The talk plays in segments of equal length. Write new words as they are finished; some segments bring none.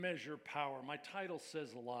Measure power. My title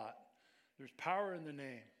says a lot. There's power in the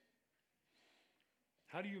name.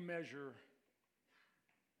 How do you measure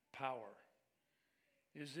power?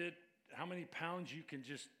 Is it how many pounds you can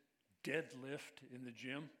just deadlift in the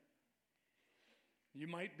gym? You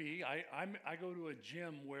might be. I go to a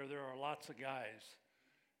gym where there are lots of guys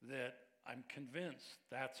that I'm convinced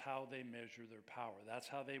that's how they measure their power. That's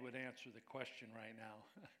how they would answer the question right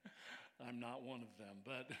now. I'm not one of them,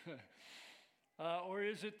 but or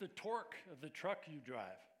is it the torque of the truck you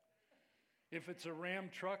drive? If it's a Ram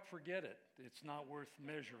truck, forget it. It's not worth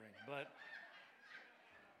measuring. But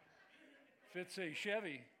if it's a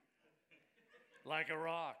Chevy, like a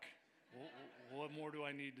rock, what more do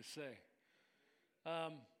I need to say?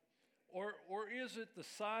 Or is it the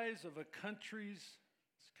size of a country's,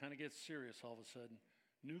 it kind of gets serious all of a sudden,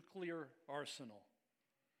 nuclear arsenal?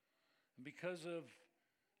 And because of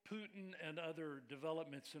Putin and other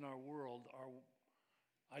developments in our world,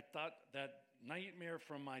 I thought that nightmare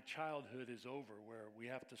from my childhood is over, where we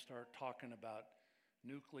have to start talking about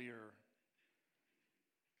nuclear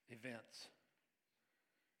events.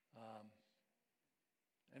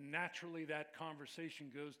 And naturally, that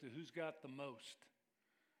conversation goes to who's got the most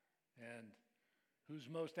and who's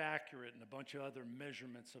most accurate and a bunch of other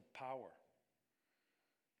measurements of power.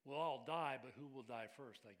 We'll all die, but who will die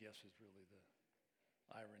first, I guess, is really the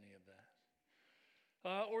irony of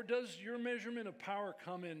that. Or does your measurement of power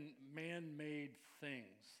come in man-made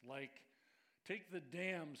things? Like, take the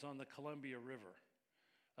dams on the Columbia River.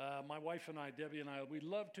 My wife and I, Debbie and I, we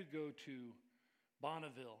love to go to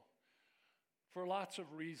Bonneville for lots of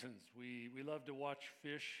reasons. We love to watch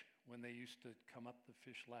fish when they used to come up the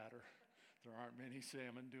fish ladder. There aren't many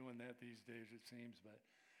salmon doing that these days, it seems,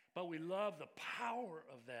 but we love the power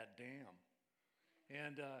of that dam.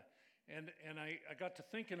 And I got to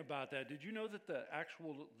thinking about that. Did you know that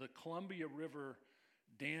the Columbia River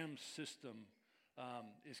dam system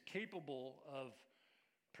is capable of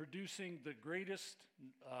producing the greatest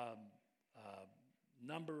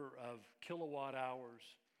number of kilowatt hours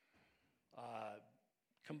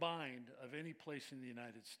combined of any place in the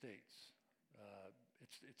United States?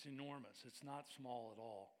 It's enormous. It's not small at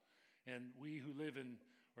all. And we who live in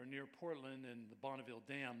or near Portland and the Bonneville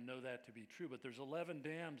Dam know that to be true. But there's 11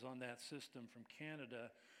 dams on that system from Canada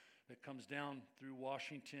that comes down through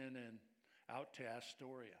Washington and out to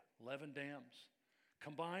Astoria. 11 dams.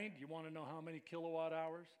 Combined, you want to know how many kilowatt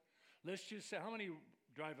hours? Let's just say, how many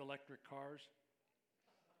drive electric cars?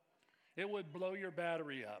 It would blow your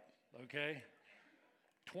battery up, okay?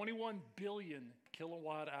 21 billion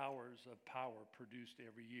kilowatt hours of power produced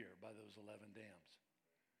every year by those 11 dams.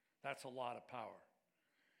 That's a lot of power.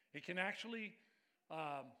 It can actually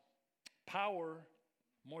power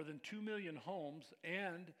more than 2 million homes,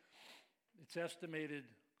 and it's estimated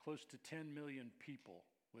close to 10 million people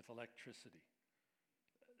with electricity.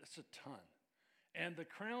 That's a ton. And the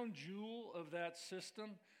crown jewel of that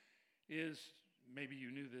system is, maybe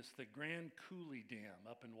you knew this, the Grand Coulee Dam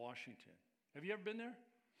up in Washington. Have you ever been there?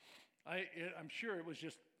 I'm sure it was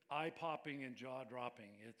just eye-popping and jaw-dropping.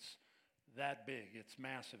 It's that big. It's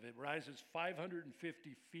massive. It rises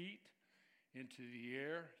 550 feet into the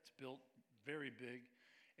air. It's built very big.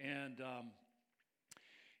 And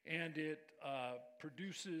it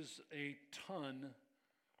produces a ton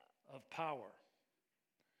of power.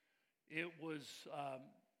 It was,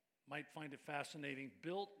 might find it fascinating,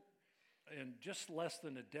 built in just less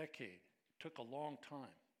than a decade. It took a long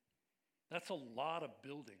time. That's a lot of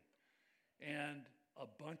building and a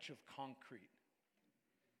bunch of concrete.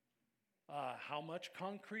 How much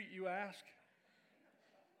concrete, you ask?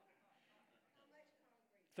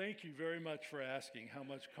 Thank you very much for asking how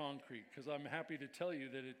much concrete, because I'm happy to tell you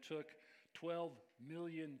that it took 12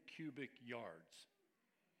 million cubic yards.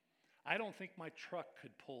 I don't think my truck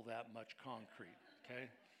could pull that much concrete, okay?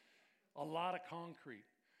 A lot of concrete.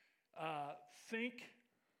 Think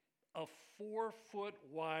a 4-foot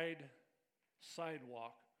wide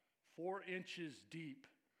sidewalk, 4 inches deep,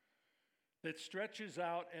 that stretches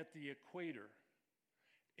out at the equator.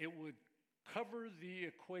 It would cover the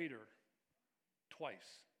equator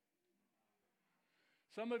twice.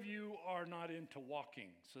 Some of you are not into walking,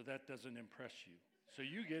 so that doesn't impress you. So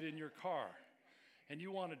you get in your car and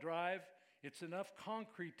you want to drive. It's enough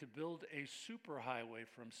concrete to build a superhighway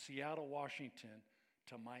from Seattle, Washington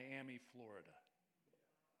to Miami, Florida.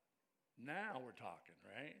 Now we're talking,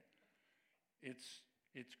 right?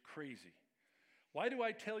 It's crazy. Why do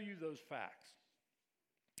I tell you those facts?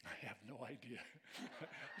 I have no idea.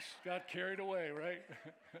 Got carried away, right?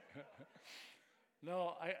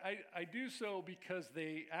 No, I do so because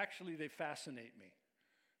they fascinate me.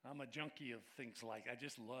 I'm a junkie of things like, I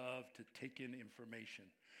just love to take in information.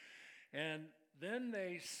 And then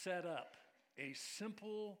they set up a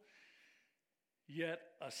simple yet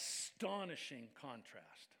astonishing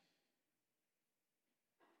contrast.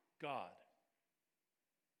 God,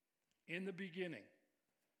 in the beginning,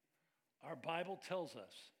 our Bible tells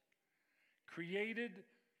us, created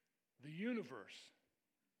the universe,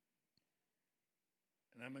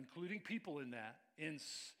 and I'm including people in that, in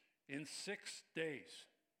 6 days.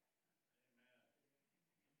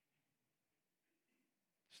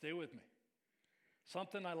 Stay with me.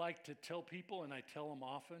 Something I like to tell people, and I tell them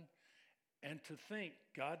often, and to think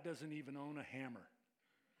God doesn't even own a hammer.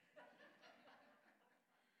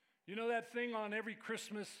 You know that thing on every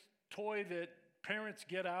Christmas toy that parents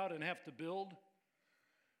get out and have to build?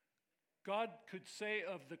 God could say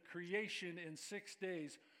of the creation in 6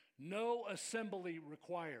 days, no assembly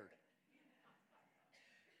required.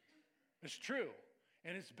 It's true.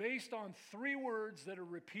 And it's based on 3 words that are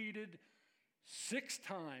repeated 6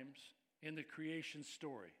 times in the creation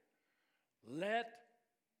story. Let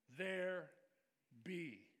there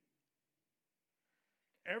be.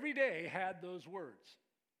 Every day had those words.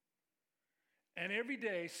 And every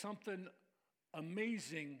day something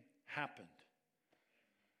amazing happened.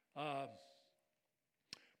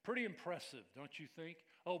 Pretty impressive, don't you think?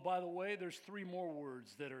 Oh, by the way, there's 3 more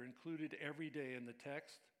words that are included every day in the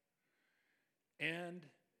text. And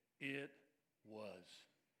it was.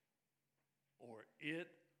 Or it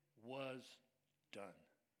was done.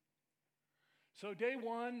 So day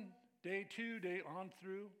 1, day 2, day on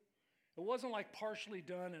through, it wasn't like partially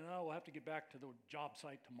done and we'll have to get back to the job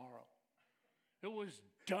site tomorrow. It was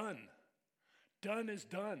done. Done is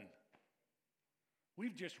done.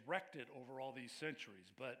 We've just wrecked it over all these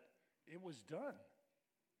centuries, but it was done.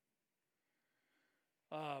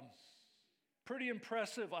 Pretty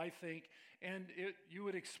impressive, I think, and you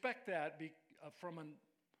would expect that from an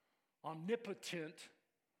omnipotent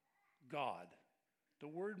God. The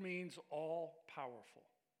word means all powerful.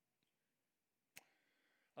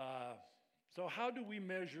 So how do we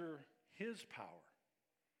measure his power?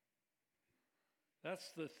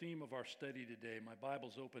 That's the theme of our study today. My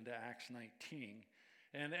Bible's open to Acts 19.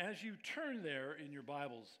 And as you turn there in your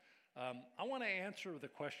Bibles, I want to answer the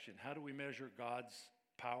question, how do we measure God's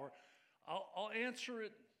power? I'll answer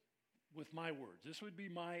it with my words. This would be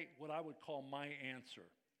what I would call my answer.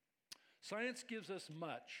 Science gives us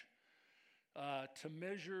much to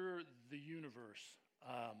measure the universe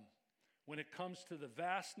when it comes to the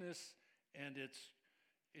vastness and its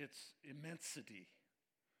immensity.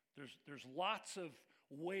 There's lots of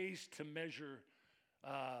ways to measure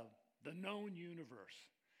the known universe.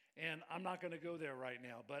 And I'm not going to go there right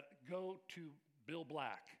now, but go to Bill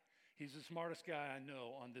Black. He's the smartest guy I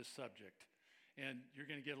know on this subject. And you're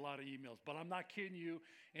going to get a lot of emails. But I'm not kidding you.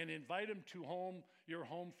 And invite him to your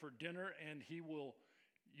home for dinner, and you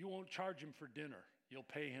won't charge him for dinner. You'll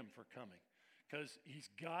pay him for coming. Because he's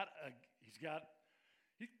got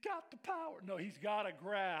the power. No, he's got a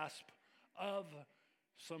grasp of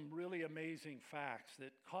some really amazing facts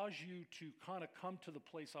that cause you to kind of come to the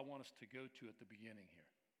place I want us to go to at the beginning here.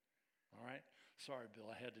 All right? Sorry, Bill,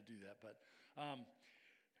 I had to do that. But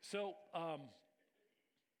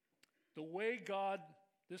the way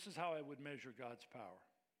this is how I would measure God's power.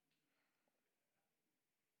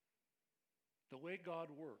 The way God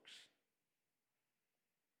works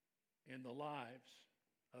in the lives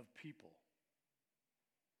of people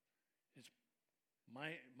is,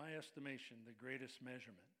 my estimation, the greatest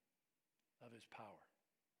measurement of his power.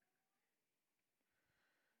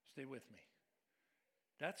 Stay with me.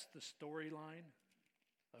 That's the storyline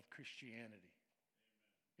of Christianity.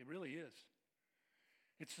 It really is.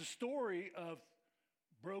 It's the story of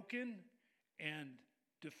broken and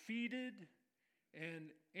defeated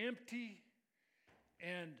and empty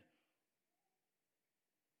and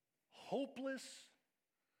hopeless,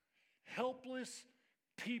 helpless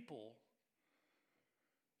people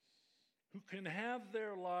who can have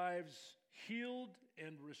their lives healed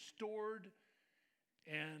and restored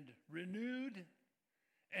and renewed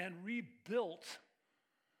and rebuilt,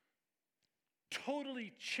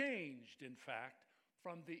 totally changed, in fact,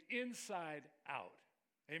 from the inside out.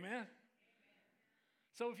 Amen?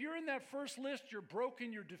 So if you're in that first list, you're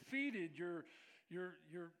broken, you're defeated, you're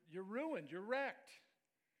ruined, you're wrecked.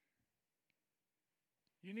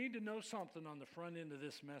 You need to know something on the front end of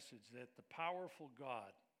this message, that the powerful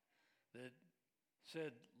God that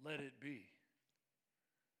said, let it be,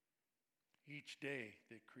 each day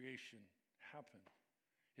that creation happened,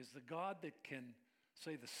 is the God that can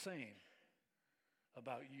say the same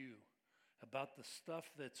about you, about the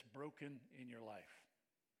stuff that's broken in your life,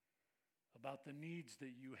 about the needs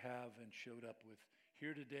that you have and showed up with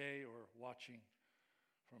here today or watching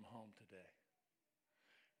from home. home today.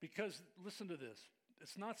 Because, listen to this,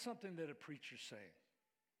 it's not something that a preacher's saying,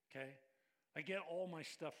 okay? I get all my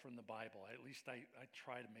stuff from the Bible. At least I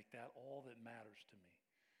try to make that all that matters to me.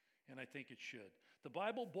 And I think it should. The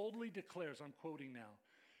Bible boldly declares, I'm quoting now,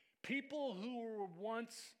 people who were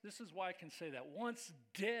once, this is why I can say that, once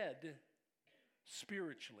dead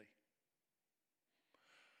spiritually.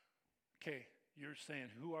 Okay, you're saying,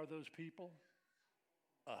 who are those people?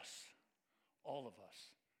 Us. All of us.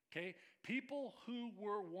 Okay? People who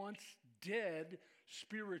were once dead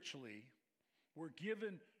spiritually were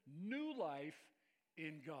given new life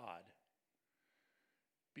in God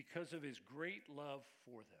because of his great love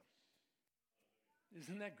for them.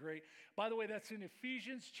 Isn't that great? By the way, that's in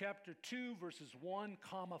Ephesians chapter 2, verses 1,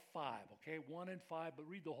 5. Okay, 1 and 5, but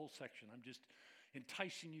read the whole section. I'm just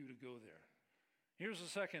enticing you to go there. Here's the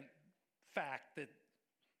second fact that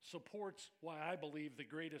supports why I believe the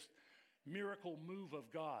greatest miracle move of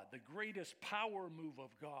God, the greatest power move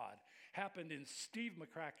of God, happened in Steve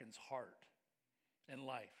McCracken's heart and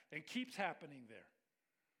life, and keeps happening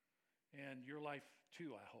there. And your life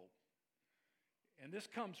too, I hope. And this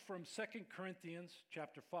comes from 2 Corinthians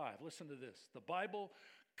chapter 5. Listen to this. The Bible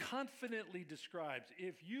confidently describes,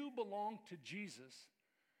 if you belong to Jesus,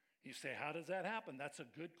 you say, how does that happen? That's a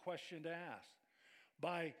good question to ask.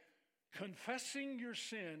 By confessing your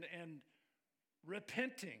sin and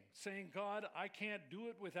repenting, saying, God, I can't do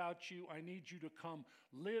it without you. I need you to come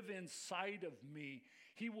live inside of me.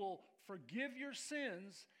 He will forgive your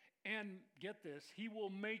sins, and get this, he will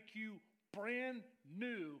make you brand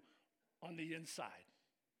new on the inside.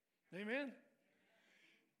 Amen?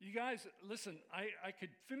 You guys, listen, I could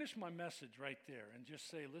finish my message right there and just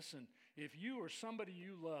say, listen, if you or somebody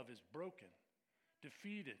you love is broken,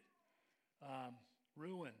 defeated,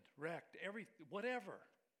 ruined, wrecked, whatever,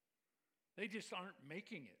 they just aren't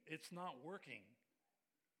making it. It's not working.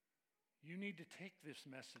 You need to take this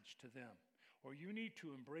message to them, or you need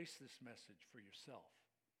to embrace this message for yourself.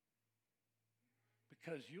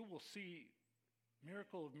 Because you will see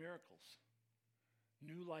miracle of miracles,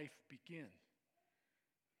 new life begin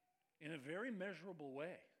in a very measurable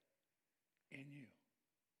way in you.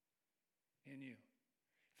 In you.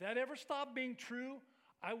 If that ever stopped being true,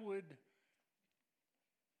 I would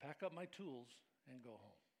pack up my tools and go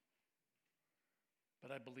home.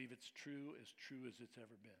 But I believe it's true as it's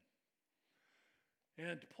ever been.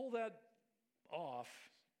 And to pull that off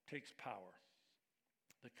takes power.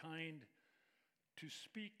 The kind to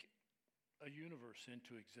speak a universe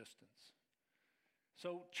into existence.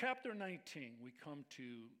 So chapter 19, we come to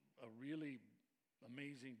a really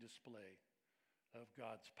amazing display of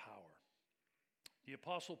God's power. The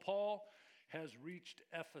Apostle Paul has reached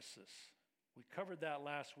Ephesus. We covered that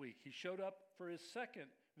last week. He showed up for his second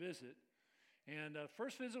visit. And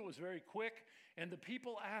first visit was very quick, and the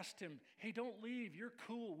people asked him, hey, don't leave. You're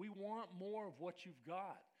cool. We want more of what you've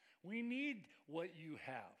got. We need what you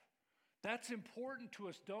have. That's important to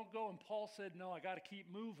us. Don't go. And Paul said, no, I got to keep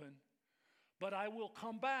moving. But I will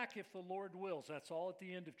come back if the Lord wills. That's all at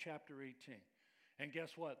the end of chapter 18. And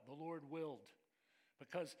guess what? The Lord willed.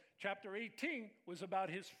 Because chapter 18 was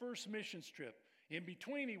about his first missions trip. In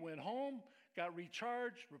between, he went home, got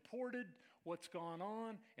recharged, reported what's gone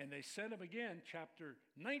on, and they sent him again. Chapter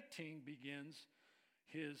 19 begins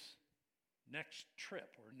his next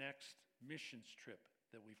trip, or next missions trip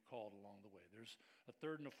that we've called along the way. There's a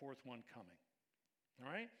third and a fourth one coming.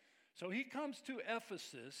 All right? So he comes to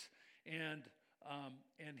Ephesus, and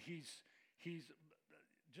he's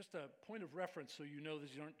just a point of reference so you know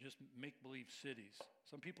these aren't just make-believe cities.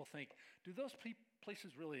 Some people think, do those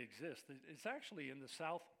places really exist? It's actually in the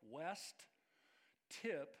southwest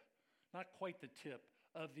tip, not quite the tip,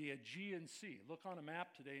 of the Aegean Sea. Look on a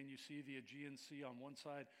map today and you see the Aegean Sea on one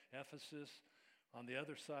side, Ephesus. On the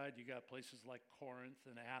other side, you got places like Corinth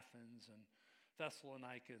and Athens and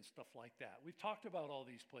Thessalonica and stuff like that. We've talked about all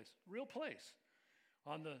these places. Real place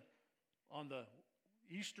on the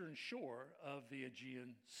eastern shore of the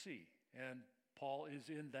Aegean Sea. And Paul is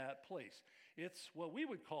in that place. It's what we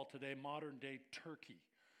would call today modern-day Turkey,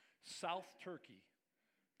 South Turkey.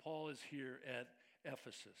 Paul is here at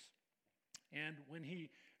Ephesus. And when he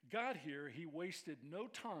got here, he wasted no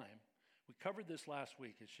time. We covered this last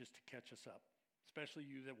week. It's just to catch us up, especially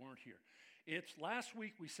you that weren't here. It's last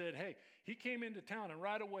week we said, hey, he came into town, and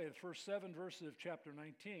right away, the first 7 verses of chapter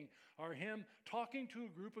 19 are him talking to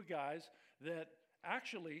a group of guys that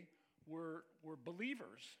actually were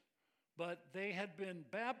believers, but they had been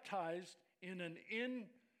baptized in an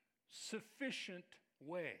insufficient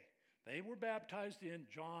way. They were baptized in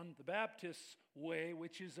John the Baptist's way,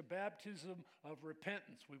 which is a baptism of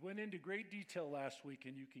repentance. We went into great detail last week,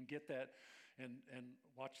 and you can get that and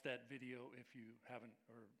watch that video if you haven't,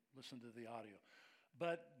 or listen to the audio.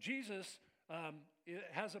 But Jesus it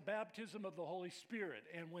has a baptism of the Holy Spirit.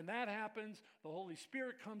 And when that happens, the Holy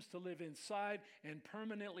Spirit comes to live inside and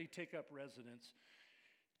permanently take up residence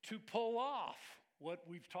to pull off what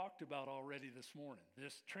we've talked about already this morning,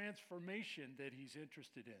 this transformation that he's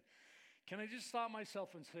interested in. Can I just stop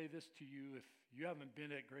myself and say this to you if you haven't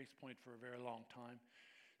been at Grace Point for a very long time?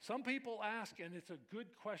 Some people ask, and it's a good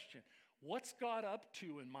question, what's God up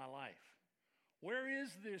to in my life? Where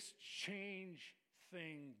is this change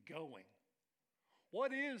thing going?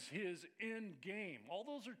 What is his end game? All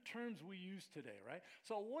those are terms we use today, right?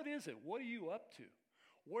 So what is it? What are you up to?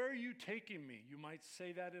 Where are you taking me? You might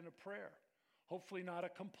say that in a prayer. Hopefully not a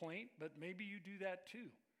complaint, but maybe you do that too.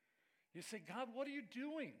 You say, God, what are you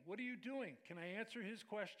doing? What are you doing? Can I answer his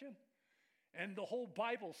question? And the whole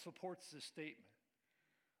Bible supports this statement.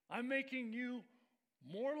 I'm making you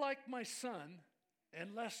more like my son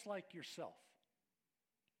and less like yourself.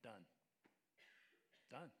 Done.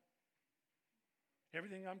 Done.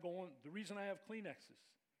 Everything I'm going, the reason I have Kleenexes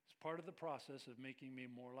is part of the process of making me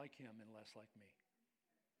more like him and less like me.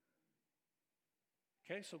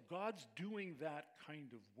 Okay, so God's doing that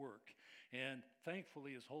kind of work. And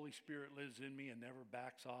thankfully, his Holy Spirit lives in me and never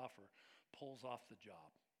backs off or pulls off the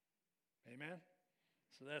job. Amen?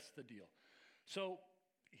 So that's the deal. So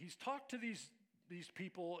he's talked to these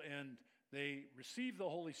people, and they receive the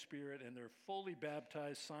Holy Spirit, and they're fully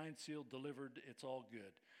baptized, signed, sealed, delivered. It's all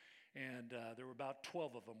good. And there were about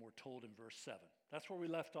 12 of them, we're told in verse 7. That's where we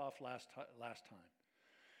left off last time.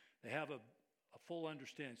 They have a full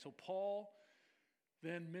understanding. So Paul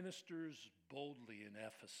then ministers boldly in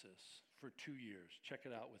Ephesus for 2 years. Check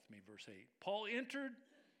it out with me, verse 8. Paul entered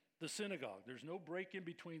the synagogue. There's no break in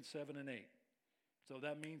between 7 and 8. So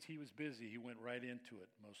that means he was busy. He went right into it,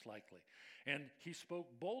 most likely. And he spoke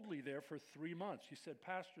boldly there for 3 months. You said,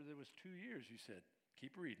 Pastor, there was 2 years. You said,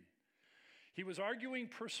 keep reading. He was arguing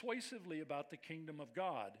persuasively about the kingdom of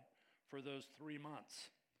God for those 3 months.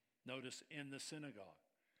 Notice, in the synagogue.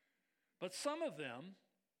 But some of them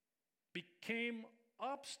became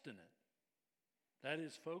obstinate. That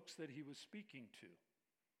is, folks that he was speaking to.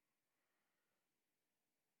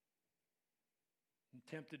 I'm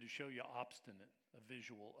tempted to show you obstinate, a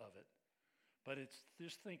visual of it. But it's,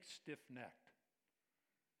 just think stiff-necked.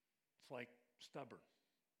 It's like stubborn.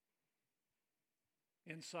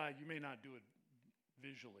 Inside, you may not do it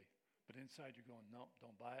visually, but inside you're going, nope,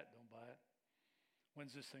 don't buy it, don't buy it.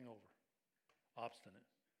 When's this thing over? Obstinate.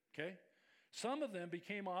 Okay? Some of them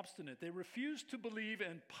became obstinate. They refused to believe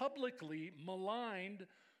and publicly maligned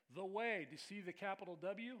the way. Do you see the capital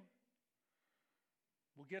W?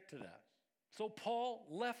 We'll get to that. So Paul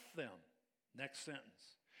left them. Next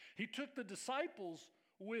sentence. He took the disciples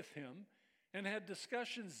with him and had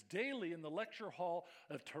discussions daily in the lecture hall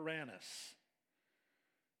of Tyrannus.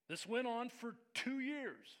 This went on for 2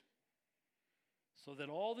 years, so that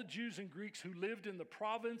all the Jews and Greeks who lived in the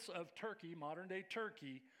province of Turkey, modern-day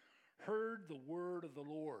Turkey, heard the word of the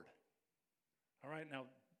Lord. All right, now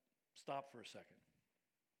stop for a second.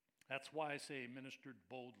 That's why I say he ministered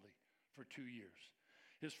boldly for 2 years.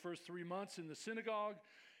 His first 3 months in the synagogue,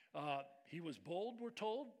 he was bold, we're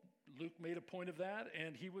told. Luke made a point of that,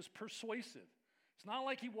 and he was persuasive. It's not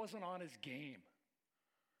like he wasn't on his game.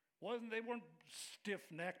 They weren't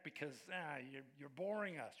stiff-necked because, you're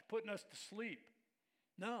boring us, you're putting us to sleep.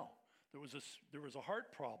 No, there was a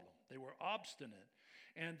heart problem. They were obstinate,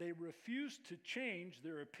 and they refused to change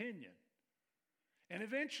their opinion. And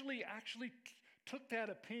eventually actually took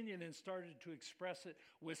that opinion and started to express it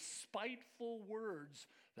with spiteful words.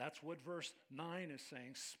 That's what verse 9 is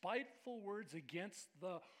saying. Spiteful words against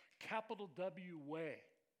the capital W way.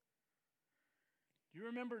 Do you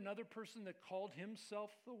remember another person that called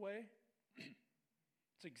himself the way?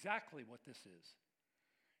 It's exactly what this is.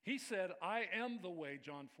 He said, I am the way,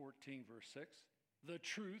 John 14, verse 6, the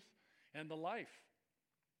truth and the life.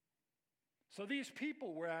 So these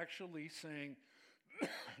people were actually saying,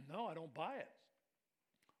 no, I don't buy it.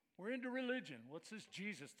 We're into religion. What's this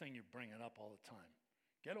Jesus thing you're bringing up all the time?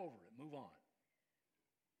 Get over it. Move on.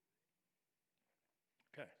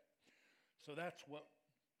 Okay. So that's what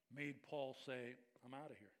made Paul say, I'm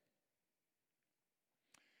out of here.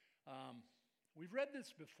 We've read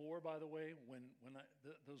this before, by the way, when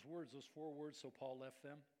those 4 words, so Paul left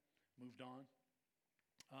them, moved on.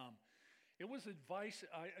 It was advice.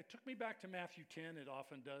 It took me back to Matthew 10. It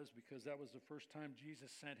often does, because that was the first time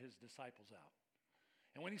Jesus sent his disciples out.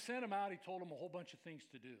 And when he sent them out, he told them a whole bunch of things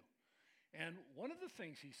to do. And one of the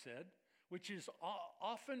things he said, which is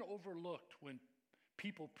often overlooked when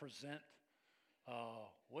people present,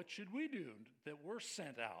 what should we do that we're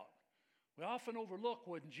sent out? We often overlook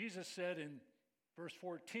what Jesus said in verse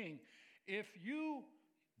 14. If you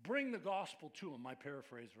bring the gospel to them, I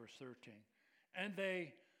paraphrase verse 13, and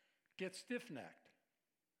they get stiff-necked,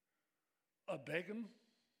 beg them,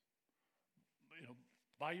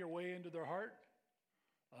 buy your way into their heart,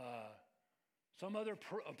 some other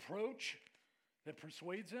approach that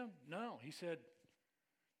persuades them? No, he said,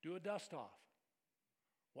 do a dust-off.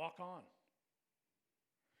 Walk on.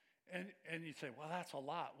 And you say, well, that's a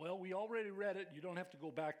lot. Well, we already read it. You don't have to go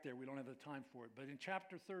back there. We don't have the time for it. But in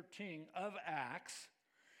chapter 13 of Acts,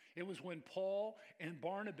 it was when Paul and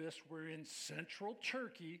Barnabas were in central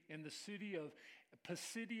Turkey in the city of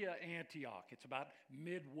Pisidia Antioch. It's about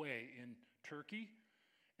midway in Turkey.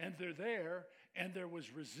 And they're there, and there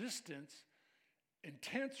was resistance,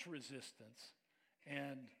 intense resistance.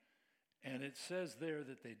 And it says there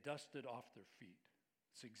that they dusted off their feet.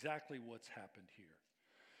 It's exactly what's happened here.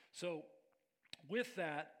 So with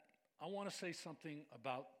that, I want to say something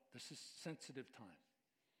about this is sensitive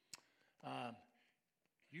time.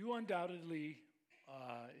 You undoubtedly,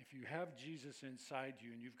 if you have Jesus inside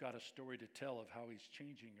you and you've got a story to tell of how he's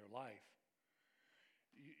changing your life,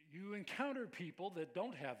 you encounter people that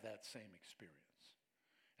don't have that same experience.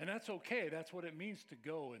 And that's okay. That's what it means to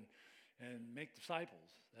go and make disciples.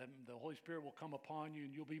 The Holy Spirit will come upon you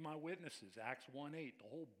and you'll be my witnesses. Acts 1:8. The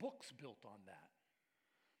whole book's built on that.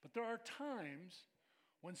 But there are times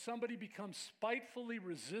when somebody becomes spitefully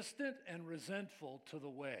resistant and resentful to the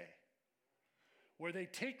way, where they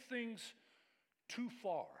take things too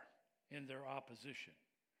far in their opposition.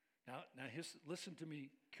 Now listen to me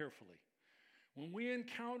carefully. When we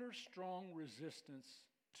encounter strong resistance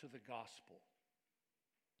to the gospel,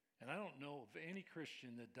 and I don't know of any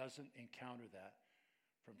Christian that doesn't encounter that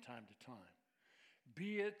from time to time,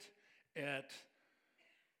 be it at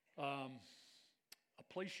a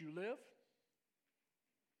place you live,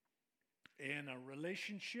 in a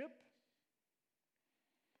relationship,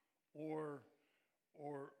 or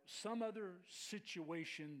some other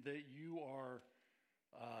situation that you're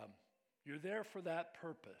there for that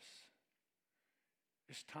purpose,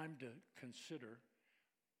 it's time to consider,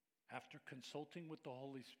 after consulting with the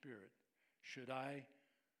Holy Spirit, should I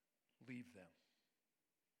leave them?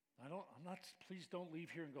 Please don't leave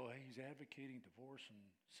here and go, hey, he's advocating divorce and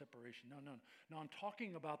separation. No, I'm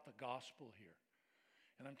talking about the gospel here.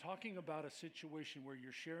 And I'm talking about a situation where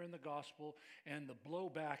you're sharing the gospel and the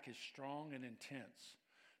blowback is strong and intense,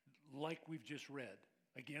 like we've just read,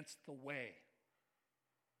 against the way.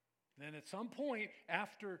 Then at some point,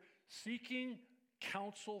 after seeking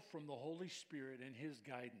counsel from the Holy Spirit and his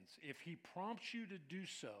guidance, if he prompts you to do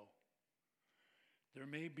so, there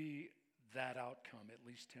may be that outcome, at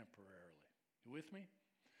least temporarily. You with me?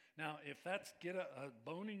 Now, if that's get a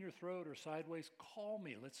bone in your throat or sideways, call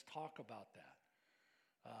me. Let's talk about that.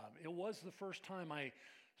 It was the first time I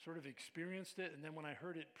sort of experienced it, and then when I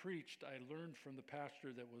heard it preached, I learned from the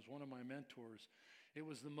pastor that was one of my mentors. It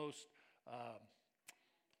was it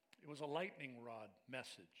was a lightning rod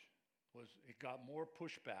message. It got more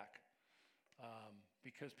pushback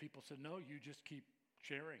because people said, no, you just keep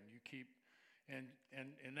sharing. You keep, and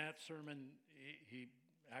in that sermon, he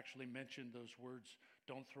actually mentioned those words,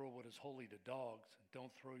 don't throw what is holy to dogs, and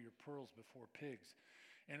don't throw your pearls before pigs.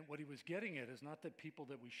 And what he was getting at is not that people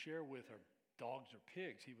that we share with are dogs or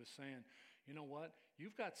pigs. He was saying, you know what?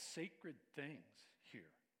 You've got sacred things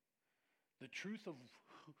here. The truth of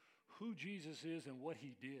who Jesus is and what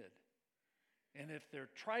he did. And if they're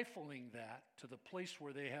trifling that to the place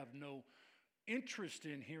where they have no interest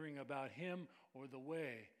in hearing about him or the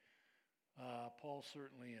way, Paul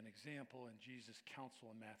certainly an example, and Jesus'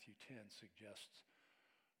 counsel in Matthew 10 suggests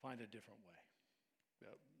find a different way.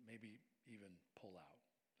 Maybe even pull out.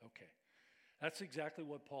 Okay. That's exactly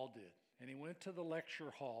what Paul did. And he went to the lecture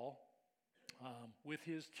hall with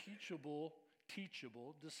his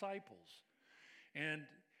teachable disciples. And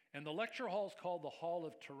the lecture hall is called the Hall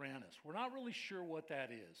of Tyrannus. We're not really sure what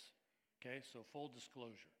that is. Okay, so full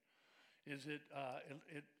disclosure. It's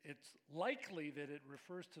likely that it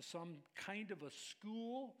refers to some kind of a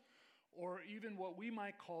school or even what we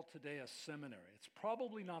might call today a seminary. It's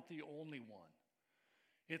probably not the only one.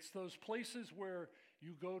 It's those places where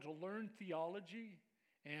you go to learn theology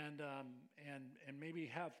and maybe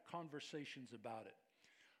have conversations about it.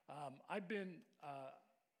 I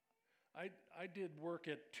did work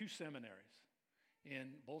at two seminaries,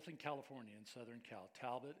 both in California, in Southern Cal,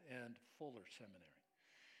 Talbot and Fuller Seminary.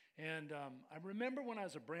 And I remember when I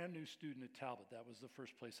was a brand new student at Talbot, that was the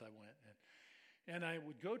first place I went. And I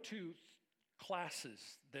would go to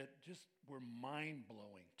classes that just were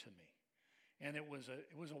mind-blowing to me. And it was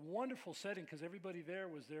a wonderful setting because everybody there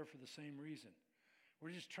was there for the same reason.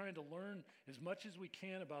 We're just trying to learn as much as we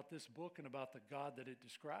can about this book and about the God that it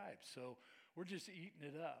describes. So we're just eating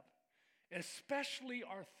it up, especially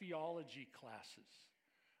our theology classes.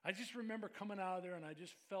 I just remember coming out of there and I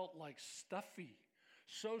just felt like stuffy,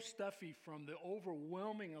 so stuffy from the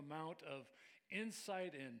overwhelming amount of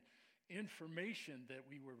insight and information that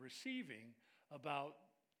we were receiving about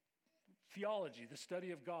theology, the study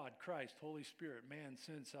of God, Christ, Holy Spirit, man,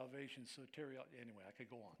 sin, salvation, soteria. Anyway, I could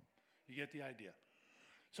go on. You get the idea.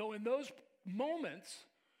 So in those moments,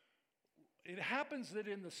 it happens that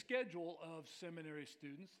in the schedule of seminary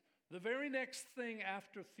students, the very next thing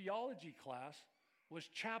after theology class was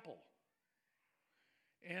chapel.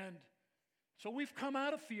 And so we've come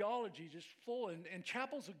out of theology just full, and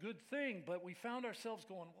chapel's a good thing, but we found ourselves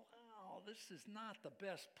going, wow, this is not the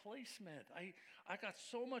best placement. I got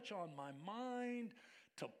so much on my mind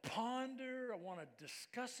to ponder. I want to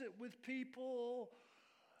discuss it with people.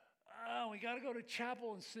 We got to go to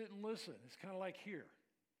chapel and sit and listen. It's kind of like here,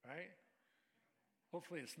 right?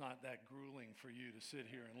 Hopefully it's not that grueling for you to sit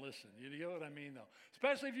here and listen. You know what I mean, though?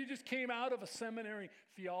 Especially if you just came out of a seminary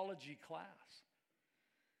theology class.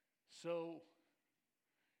 So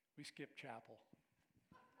we skipped chapel.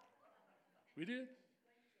 We did.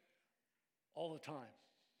 All the time.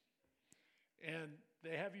 And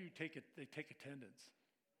they have you take attendance.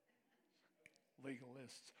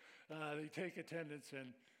 Legalists. They take attendance,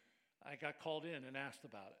 and I got called in and asked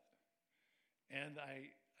about it. And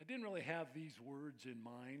I didn't really have these words in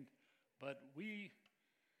mind, but we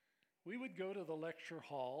would go to the lecture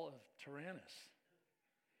hall of Tyrannus.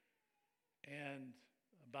 And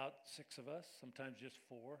about 6 of us, sometimes just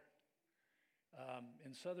 4.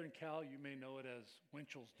 In Southern Cal, you may know it as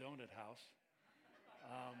Winchell's Donut House.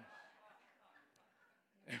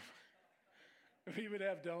 We would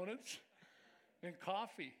have donuts and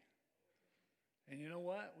coffee. And you know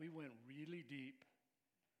what? We went really deep,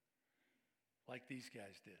 like these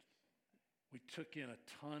guys did. We took in a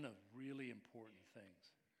ton of really important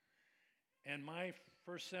things. And my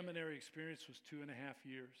first seminary experience was 2.5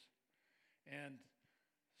 years. And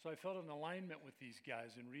so I felt an alignment with these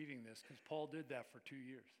guys in reading this, because Paul did that for 2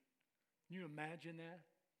 years. Can you imagine that?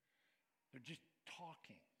 They're just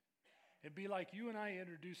talking. It'd be like you and I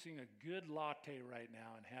introducing a good latte right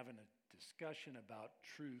now and having a discussion about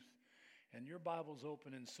truth. And your Bible's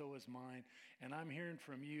open and so is mine. And I'm hearing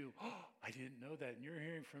from you, oh, I didn't know that. And you're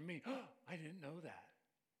hearing from me, oh, I didn't know that.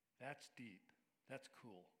 That's deep. That's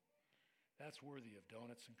cool. That's worthy of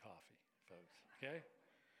donuts and coffee, folks. Okay?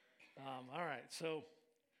 All right. So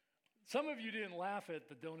some of you didn't laugh at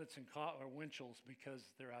the donuts and or Winchell's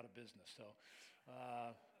because they're out of business. So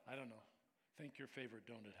I don't know. Think your favorite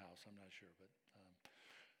donut house. I'm not sure. But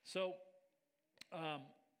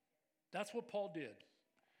that's what Paul did.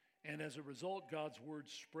 And as a result, God's word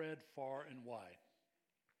spread far and wide.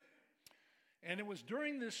 And it was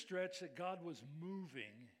during this stretch that God was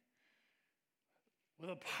moving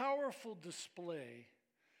with a powerful display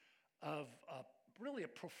of really a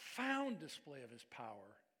profound display of his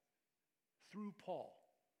power through Paul.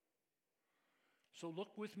 So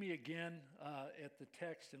look with me again at the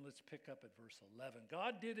text, and let's pick up at verse 11.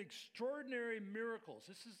 God did extraordinary miracles.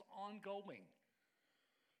 This is ongoing.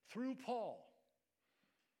 Through Paul.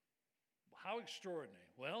 How extraordinary?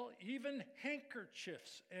 Well, even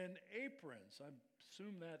handkerchiefs and aprons. I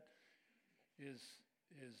assume that is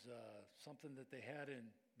something that they had in,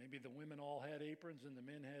 maybe the women all had aprons and the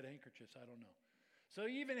men had handkerchiefs. I don't know. So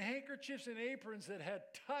even handkerchiefs and aprons that had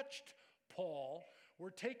touched Paul were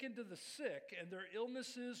taken to the sick, and their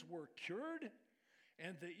illnesses were cured,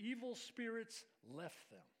 and the evil spirits left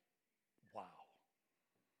them. Wow.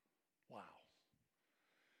 Wow.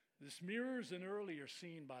 This mirrors an earlier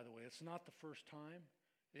scene, by the way. It's not the first time.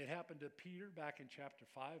 It happened to Peter back in chapter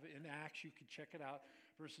 5. In Acts, you can check it out,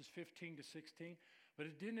 verses 15 to 16. But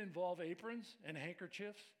it didn't involve aprons and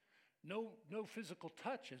handkerchiefs. No physical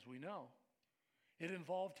touch, as we know. It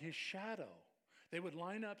involved his shadow. They would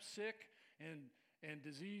line up sick and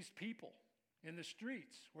diseased people in the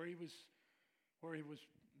streets where he was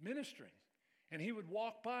ministering. And he would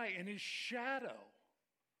walk by, and his shadow,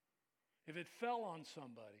 if it fell on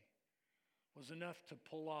somebody, was enough to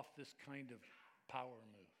pull off this kind of power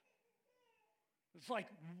move. It's like,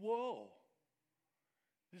 whoa,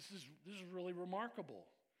 this is really remarkable.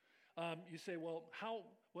 You say, well, how?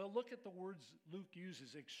 Well, look at the words Luke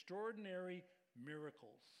uses, extraordinary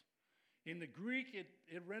miracles. In the Greek,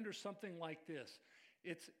 it renders something like this.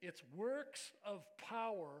 It's works of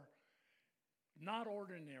power, not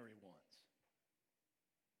ordinary ones.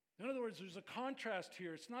 In other words, there's a contrast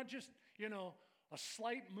here. It's not just, a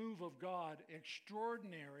slight move of God.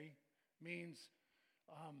 Extraordinary means,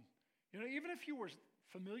 even if you were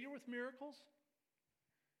familiar with miracles?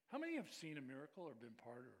 How many have seen a miracle or been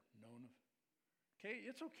part or known of? Okay,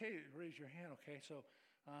 it's okay to raise your hand, okay? So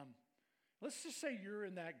let's just say you're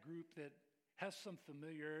in that group that has some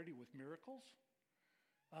familiarity with miracles.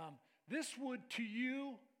 This would, to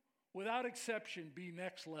you, without exception, be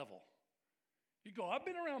next level. You go, I've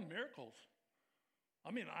been around miracles.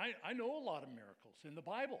 I mean, I know a lot of miracles in the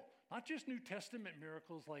Bible, not just New Testament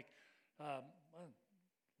miracles like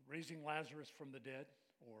raising Lazarus from the dead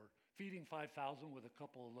or feeding 5,000 with a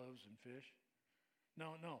couple of loaves and fish.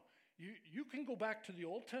 No. You can go back to the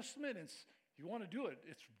Old Testament, and you want to do it.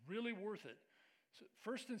 It's really worth it. So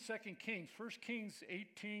First and Second Kings, 1 Kings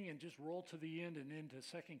 18, and just roll to the end and into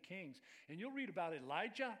 2 Kings. And you'll read about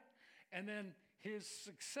Elijah and then his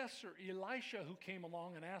successor, Elisha, who came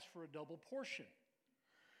along and asked for a double portion.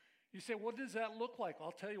 You say, what does that look like?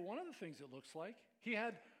 I'll tell you one of the things it looks like. He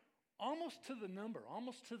had almost to the number,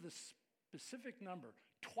 almost to the specific number,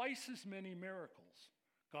 twice as many miracles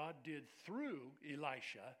God did through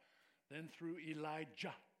Elisha than through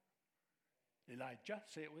Elijah. Elijah,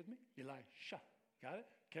 say it with me. Elisha. Got it?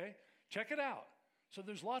 Okay. Check it out. So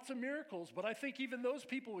there's lots of miracles, but I think even those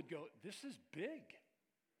people would go, this is big.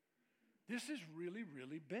 This is really,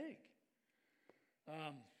 really big.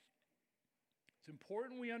 It's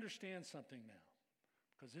important we understand something now,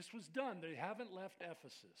 because this was done. They haven't left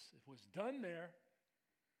Ephesus. It was done there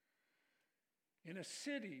in a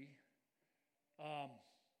city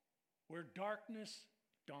where darkness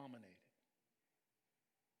dominated.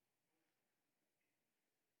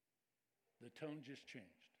 The tone just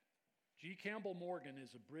changed. G. Campbell Morgan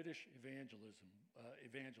is a British evangelist.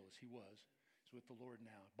 He was. He's with the Lord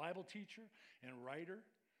now. Bible teacher and writer.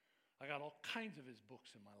 I got all kinds of his books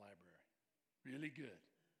in my library. Really good,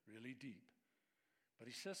 really deep. But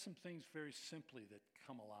he says some things very simply that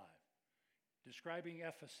come alive. Describing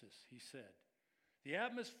Ephesus, he said, the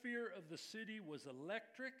atmosphere of the city was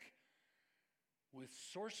electric with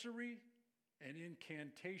sorcery and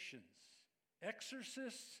incantations,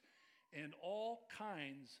 exorcists, and all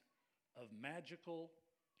kinds of magical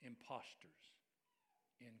imposters,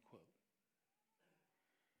 end quote.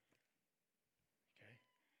 Okay?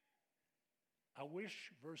 I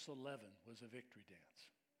wish verse 11 was a victory dance.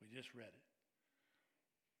 We just read it.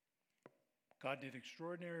 God did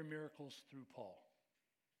extraordinary miracles through Paul.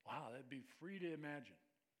 Wow, that'd be free to imagine.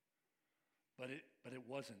 But it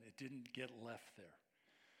wasn't. It didn't get left there.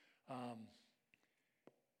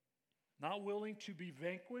 Not willing to be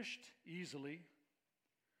vanquished easily,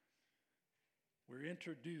 we're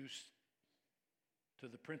introduced to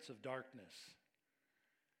the Prince of Darkness.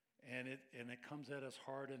 And it comes at us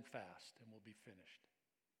hard and fast, and we'll be finished.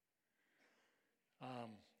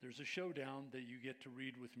 There's a showdown that you get to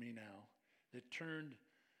read with me now that turned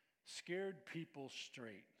scared people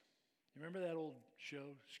straight. You remember that old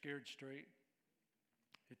show, Scared Straight?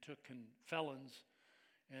 It took felons,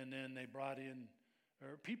 and then they brought in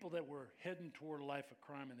or people that were heading toward a life of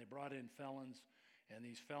crime, and they brought in felons, and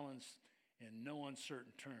these felons, in no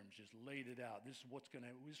uncertain terms, just laid it out. This is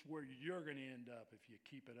where you're going to end up if you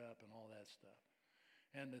keep it up and all that stuff.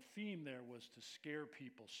 And the theme there was to scare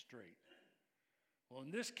people straight. Well, in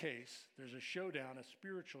this case, there's a showdown, a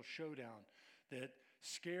spiritual showdown that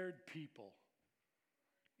scared people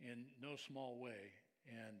in no small way.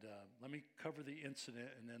 And let me cover the incident,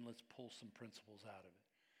 and then let's pull some principles out of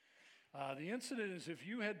it. The incident is if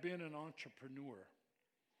you had been an entrepreneur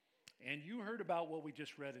and you heard about what we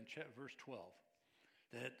just read in verse 12,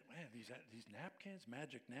 that, man, these napkins,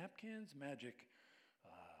 magic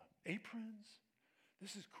aprons,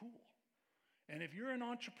 this is cool. And if you're an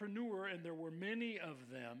entrepreneur, and there were many of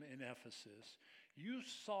them in Ephesus, you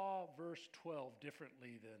saw verse 12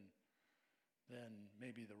 differently than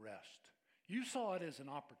maybe the rest. You saw it as an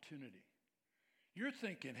opportunity. You're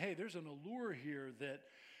thinking, hey, there's an allure here that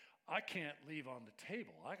I can't leave on the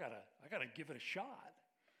table. I gotta give it a shot.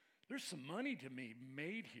 There's some money to be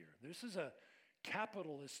made here. This is a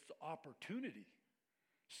capitalist opportunity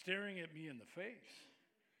staring at me in the face.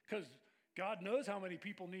 Because God knows how many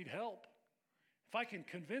people need help. If I can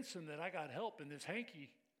convince them that I got help in this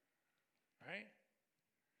hanky, right?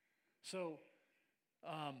 So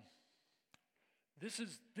this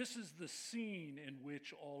is the scene in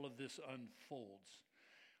which all of this unfolds.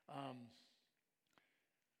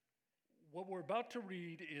 What we're about to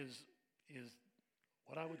read is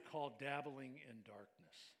what I would call dabbling in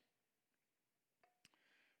darkness.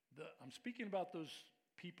 I'm speaking about those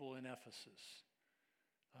people in Ephesus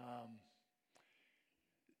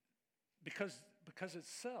because it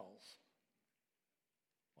sells.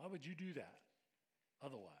 Why would you do that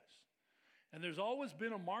otherwise? And there's always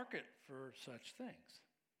been a market for such things.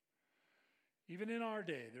 Even in our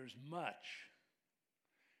day, there's much.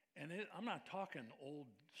 And I'm not talking old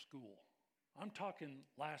school. I'm talking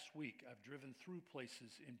last week. I've driven through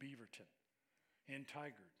places in Beaverton, in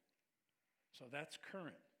Tigard. So that's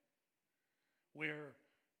current, where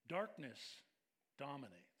darkness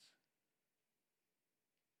dominates.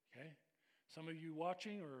 Okay? Some of you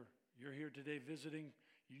watching or you're here today visiting,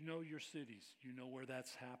 you know your cities. You know where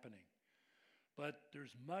that's happening. But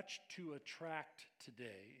there's much to attract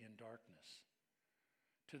today in darkness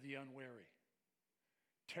to the unwary.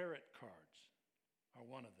 Tarot cards are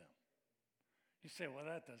one of them. You say, well,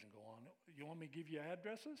 that doesn't go on. You want me to give you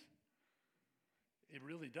addresses? It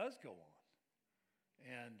really does go on.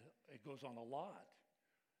 And it goes on a lot.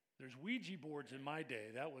 There's Ouija boards in my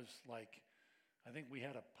day. That was like, I think we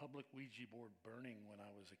had a public Ouija board burning when I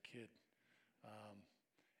was a kid.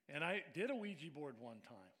 And I did a Ouija board one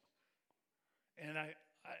time. And I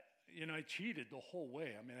cheated the whole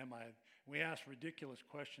way. I mean, we asked ridiculous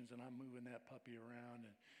questions, and I'm moving that puppy around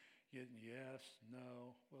and getting yes,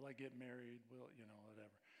 no, will I get married, whatever.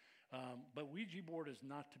 But Ouija board is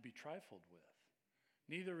not to be trifled with.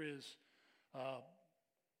 Neither is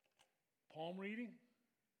palm reading.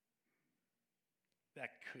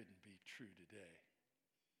 That couldn't be true today.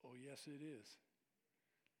 Oh, yes, it is.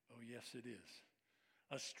 Oh, yes, it is.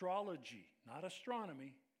 Astrology, not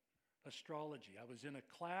astronomy, astrology. I was in a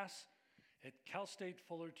class at Cal State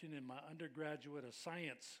Fullerton in my undergraduate, a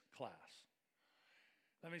science class.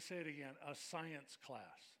 Let me say it again, a science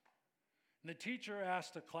class. And the teacher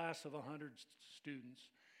asked a class of 100 students,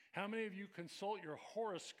 how many of you consult your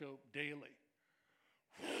horoscope daily?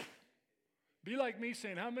 Be like me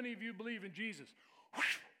saying, how many of you believe in Jesus?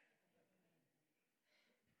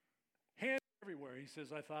 Hand everywhere. He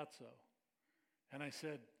says, I thought so. And I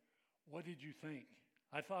said, what did you think?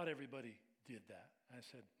 I thought everybody did that. I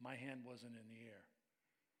said, my hand wasn't in the air.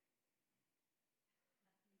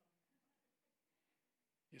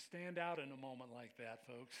 You stand out in a moment like that,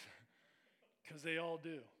 folks, because they all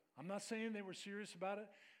do. I'm not saying they were serious about it.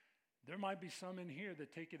 There might be some in here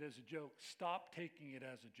that take it as a joke. Stop taking it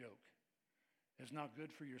as a joke. It's not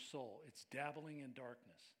good for your soul. It's dabbling in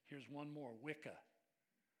darkness. Here's one more, Wicca.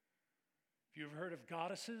 If you've heard of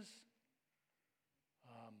goddesses,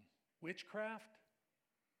 witchcraft,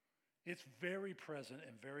 it's very present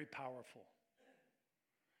and very powerful.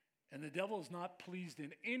 And the devil is not pleased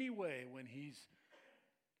in any way when he's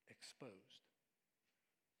exposed.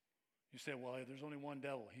 You say, well, there's only one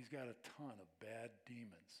devil. He's got a ton of bad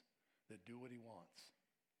demons that do what he wants.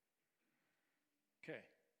 Okay.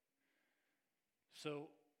 So,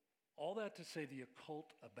 all that to say the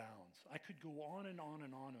occult abounds. I could go on and on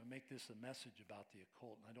and on and make this a message about the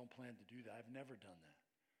occult, and I don't plan to do that. I've never done that.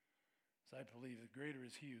 So I believe that greater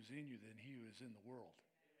is he who's in you than he who is in the world.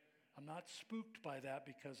 I'm not spooked by that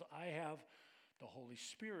because I have the Holy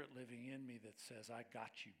Spirit living in me that says, I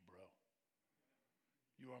got you, bro.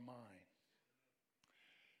 You are mine.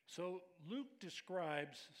 So Luke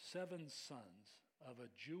describes 7 sons of a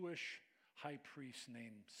Jewish high priest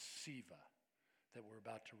named Siva that we're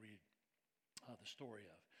about to read the story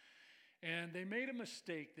of. And they made a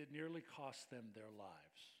mistake that nearly cost them their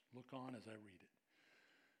lives. Look on as I read it.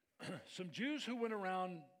 Some Jews who went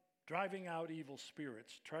around driving out evil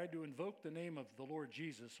spirits tried to invoke the name of the Lord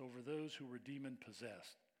Jesus over those who were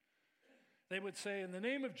demon-possessed. They would say, in the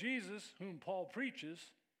name of Jesus, whom Paul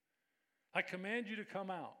preaches, I command you to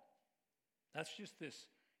come out. That's just this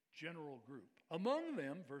general group. Among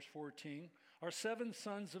them, verse 14, are 7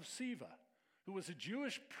 sons of Siva, who was a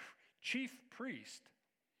Jewish chief priest.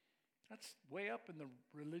 That's way up in the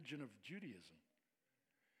religion of Judaism.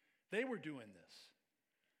 They were doing this.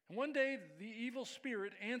 And one day, the evil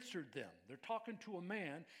spirit answered them. They're talking to a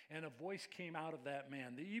man, and a voice came out of that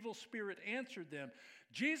man. The evil spirit answered them,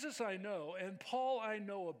 Jesus I know, and Paul I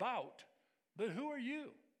know about, but who are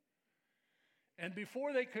you? And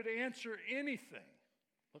before they could answer anything,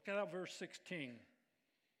 look at how verse 16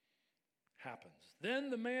 happens. Then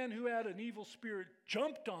the man who had an evil spirit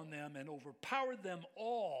jumped on them and overpowered them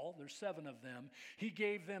all. There's 7 of them. He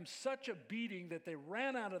gave them such a beating that they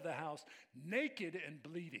ran out of the house naked and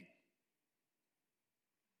bleeding.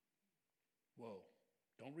 Whoa.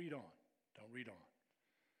 Don't read on. Don't read on.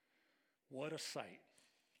 What a sight.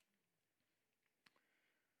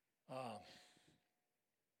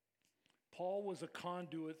 Paul was a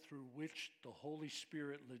conduit through which the Holy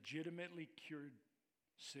Spirit legitimately cured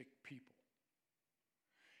sick people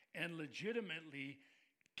and legitimately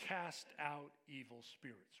cast out evil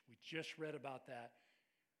spirits. We just read about that,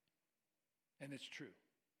 and it's true.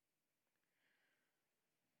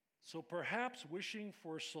 So perhaps wishing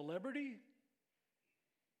for celebrity,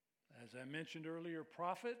 as I mentioned earlier,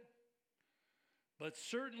 profit, but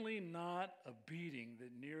certainly not a beating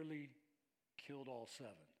that nearly killed all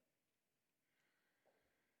seven.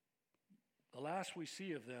 The last we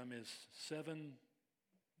see of them is seven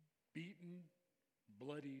beaten,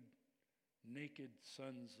 bloodied, naked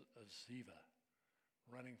sons of Ziva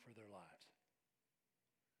running for their lives.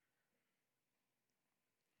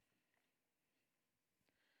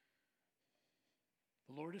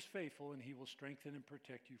 The Lord is faithful, and he will strengthen and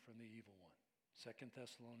protect you from the evil one. 2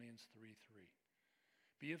 Thessalonians 3:3.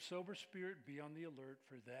 Be of sober spirit, be on the alert,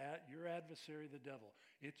 for that your adversary, the devil,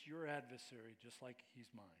 it's your adversary, just like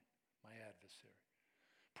he's mine, my adversary,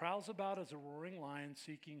 prowls about as a roaring lion,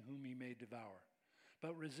 seeking whom he may devour.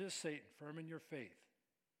 But resist Satan, firm in your faith.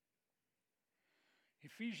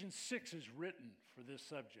 Ephesians 6 is written for this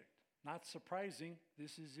subject. Not surprising,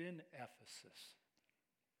 this is in Ephesus,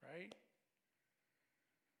 right?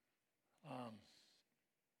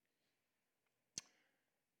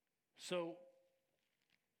 So,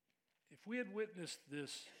 if we had witnessed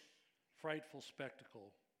this frightful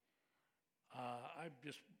spectacle, I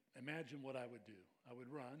just imagine what I would do. I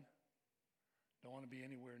would run. Don't want to be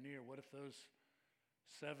anywhere near. What if those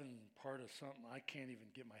seven part of something I can't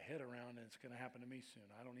even get my head around, and it's going to happen to me soon?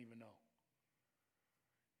 I don't even know.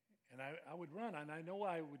 And I would run, and I know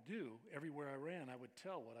what I would do. Everywhere I ran, I would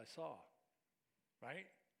tell what I saw, right?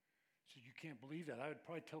 So you can't believe that. I would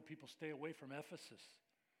probably tell people, stay away from Ephesus.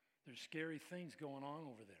 There's scary things going on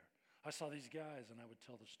over there. I saw these guys, and I would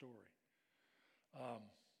tell the story.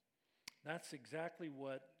 That's exactly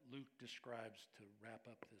what Luke describes to wrap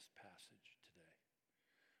up this passage today.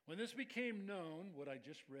 When this became known, what I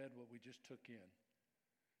just read, what we just took in,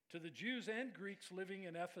 to the Jews and Greeks living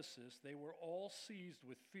in Ephesus, they were all seized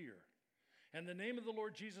with fear. And the name of the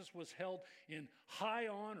Lord Jesus was held in high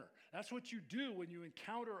honor. That's what you do when you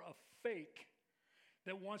encounter a fake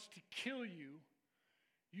that wants to kill you.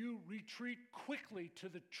 You retreat quickly to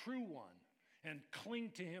the true one and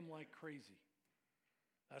cling to him like crazy.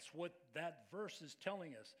 That's what that verse is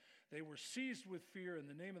telling us. They were seized with fear, and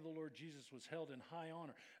the name of the Lord Jesus was held in high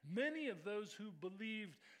honor. Many of those who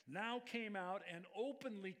believed now came out and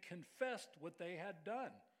openly confessed what they had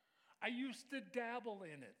done. I used to dabble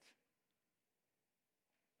in it.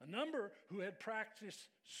 A number who had practiced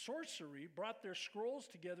sorcery brought their scrolls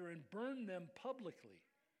together and burned them publicly.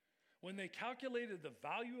 When they calculated the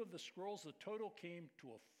value of the scrolls, the total came to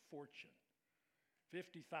a fortune.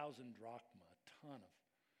 50,000 drachma, a ton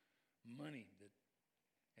of money,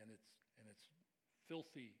 and it's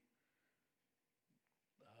filthy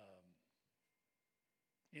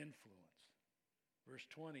influence. Verse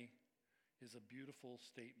 20 is a beautiful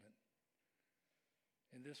statement.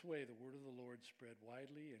 In this way, the word of the Lord spread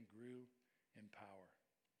widely and grew in power.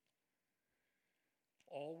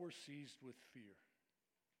 All were seized with fear.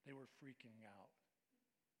 They were freaking out.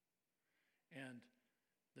 And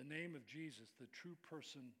the name of Jesus, the true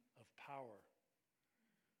person of power,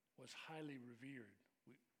 was highly revered,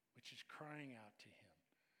 which is crying out to him,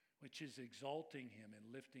 which is exalting him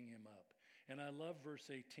and lifting him up. And I love verse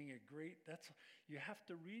 18, you have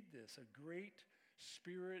to read this, a great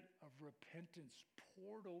spirit of repentance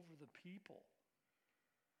poured over the people.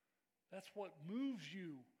 That's what moves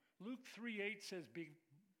you. Luke 3:8 says,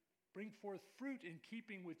 bring forth fruit in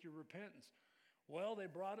keeping with your repentance. Well, they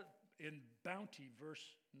brought it in bounty,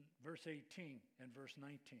 verse 18 and verse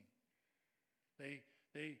 19.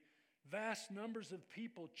 They vast numbers of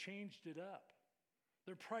people changed it up.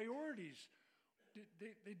 Their priorities,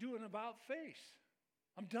 they do an about face.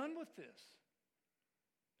 I'm done with this.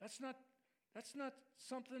 That's not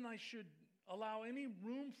something I should allow any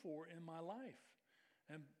room for in my life.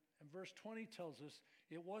 And verse 20 tells us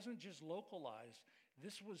it wasn't just localized.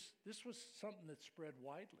 This was something that spread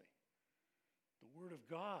widely. The Word of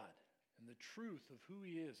God and the truth of who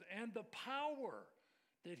He is and the power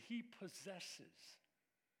that He possesses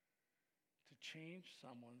to change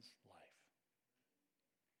someone's life.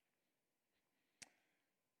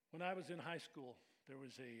 When I was in high school, there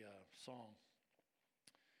was a song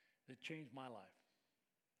that changed my life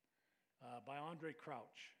by Andre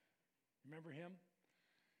Crouch. Remember him?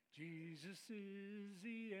 Jesus is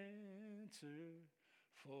the answer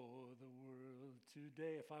for the world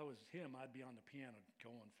today. If I was him, I'd be on the piano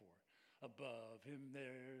going for it. Above him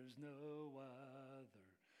there's no other.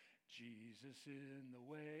 Jesus is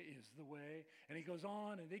the way. And he goes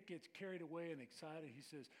on, and it gets carried away and excited. He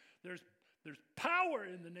says, there's power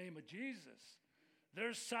in the name of Jesus.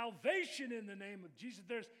 There's salvation in the name of Jesus.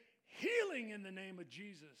 There's healing in the name of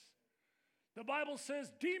Jesus. The Bible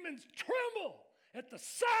says demons tremble at the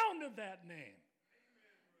sound of that name.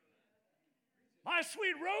 My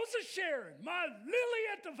sweet Rose of Sharon, my lily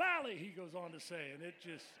at the valley, he goes on to say. And it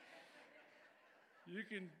just, You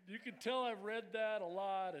can tell I've read that a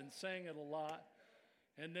lot and sang it a lot.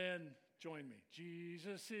 And then join me.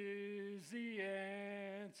 Jesus is the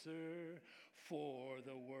answer for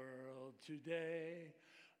the world today.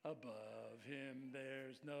 Above him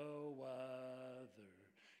there's no other,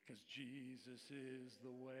 'cause Jesus is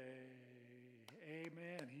the way.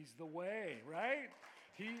 Amen. He's the way, right?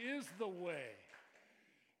 He is the way.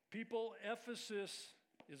 People, Ephesus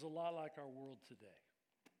is a lot like our world today.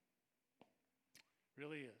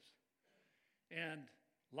 Really is. And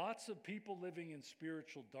lots of people living in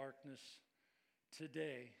spiritual darkness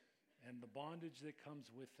today, and the bondage that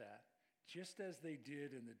comes with that, just as they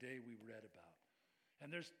did in the day we read about.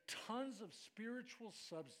 And there's tons of spiritual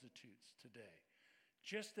substitutes today,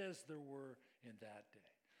 just as there were in that day.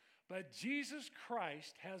 But Jesus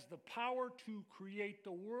Christ has the power to create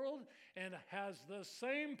the world and has the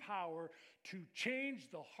same power to change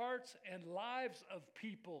the hearts and lives of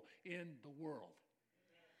people in the world.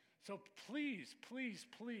 So please, please,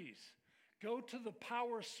 please, go to the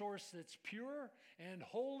power source that's pure and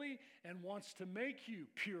holy and wants to make you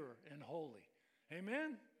pure and holy.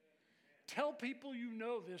 Amen? Tell people you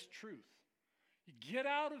know this truth. Get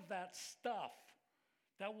out of that stuff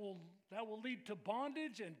that will lead to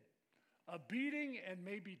bondage and a beating and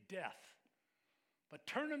maybe death. But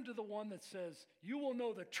turn them to the one that says, you will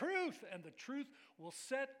know the truth, and the truth will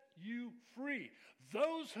set you free.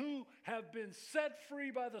 Those who have been set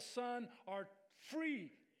free by the Son are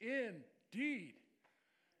free indeed.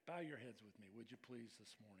 Bow your heads with me, would you please,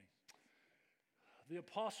 this morning. The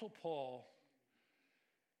Apostle Paul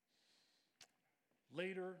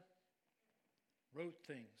later wrote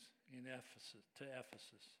things in Ephesus.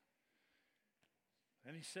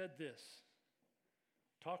 And he said this,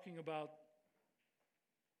 talking about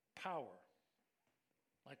power,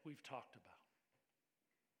 like we've talked about.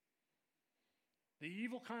 The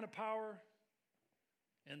evil kind of power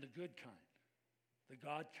and the good kind, the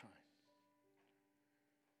God kind.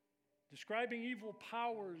 Describing evil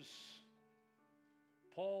powers,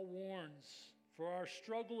 Paul warns, for our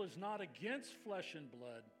struggle is not against flesh and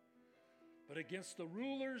blood, but against the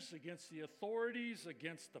rulers, against the authorities,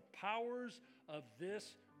 against the powers of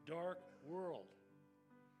this dark world,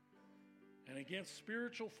 and against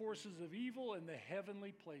spiritual forces of evil in the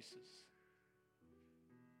heavenly places.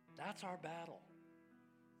 That's our battle.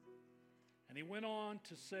 And he went on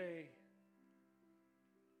to say,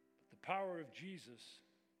 the power of Jesus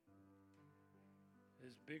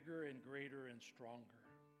is bigger and greater and stronger.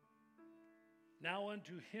 Now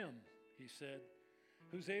unto him, he said,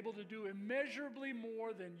 who's able to do immeasurably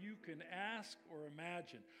more than you can ask or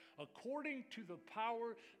imagine, according to the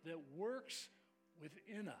power that works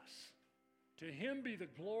within us. To him be the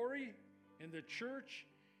glory in the church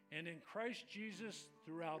and in Christ Jesus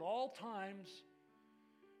throughout all times,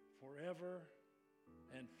 forever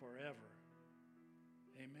and forever.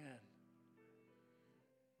 Amen.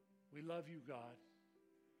 We love you, God.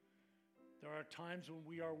 There are times when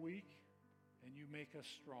we are weak and you make us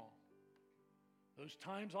strong. Those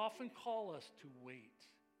times often call us to wait.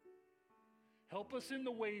 Help us in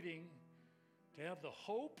the waiting to have the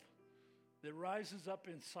hope that rises up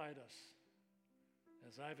inside us,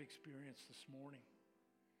 as I've experienced this morning.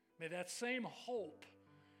 May that same hope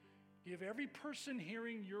give every person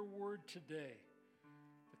hearing your word today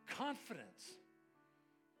the confidence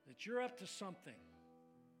that you're up to something,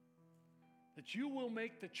 that you will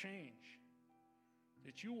make the change,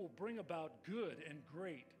 that you will bring about good and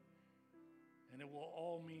great, and it will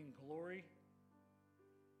all mean glory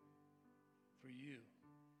for you.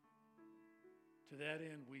 To that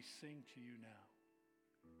end, we sing to you now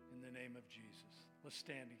in the name of Jesus. Let's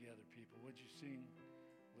stand together, people. Would you sing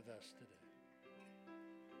with us today?